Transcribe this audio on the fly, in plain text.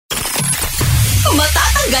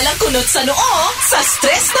Tanggal ang kunot sa noo sa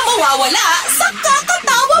stress na mawawala sa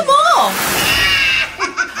kakatawa mo.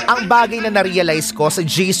 Ang bagay na na-realize ko sa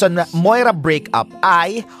Jason-Moira breakup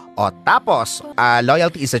ay, tapos,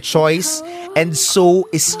 loyalty is a choice and so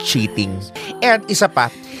is cheating. And isa pa,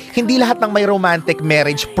 hindi lahat ng may romantic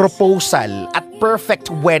marriage proposal at perfect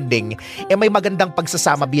wedding may magandang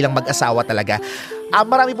pagsasama bilang mag-asawa talaga.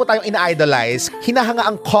 Marami po tayong ina-idolize, hinahanga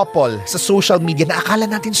ang couple sa social media na akala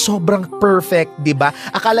natin sobrang perfect, di ba?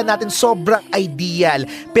 Akala natin sobrang ideal,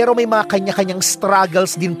 pero may mga kanya-kanyang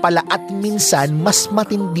struggles din pala at minsan mas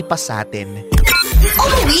matindi pa sa atin.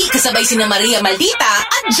 Umuwi kasabay sina Maria Maldita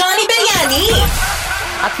at Johnny Beriani.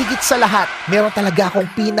 At higit sa lahat, meron talaga akong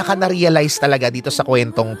pinaka-na-realize talaga dito sa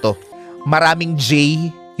kwentong to. Maraming J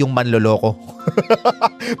yung manloloko.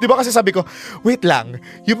 Di ba kasi sabi ko, wait lang,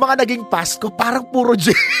 yung mga naging past ko parang puro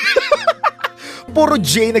J. Puro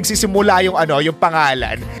J nagsisimula yung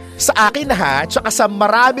pangalan. Sa akin ha, tsaka sa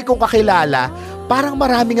marami kong kakilala, parang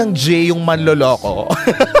maraming ang J yung manloloko.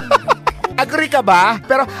 Agree ka ba?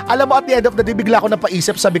 Pero alam mo, at the end of the day, bigla ako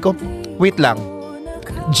napaisip, sabi ko, wait lang,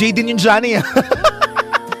 J din yung Johnny ah.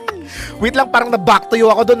 Wait lang, parang na-back to you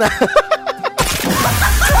ako dun ah.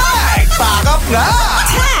 Tag! Pack up na!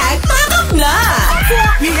 Tag! Pack up na!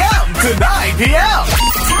 4 p.m. to 9 p.m.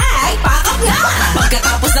 Tag! Pack up na!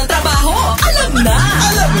 Pagkatapos ng trabaho, alam na!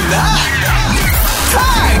 Alam na!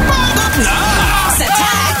 Tag! Pack up na! Sa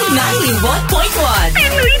Tag 91.1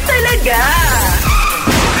 Pinoy talaga!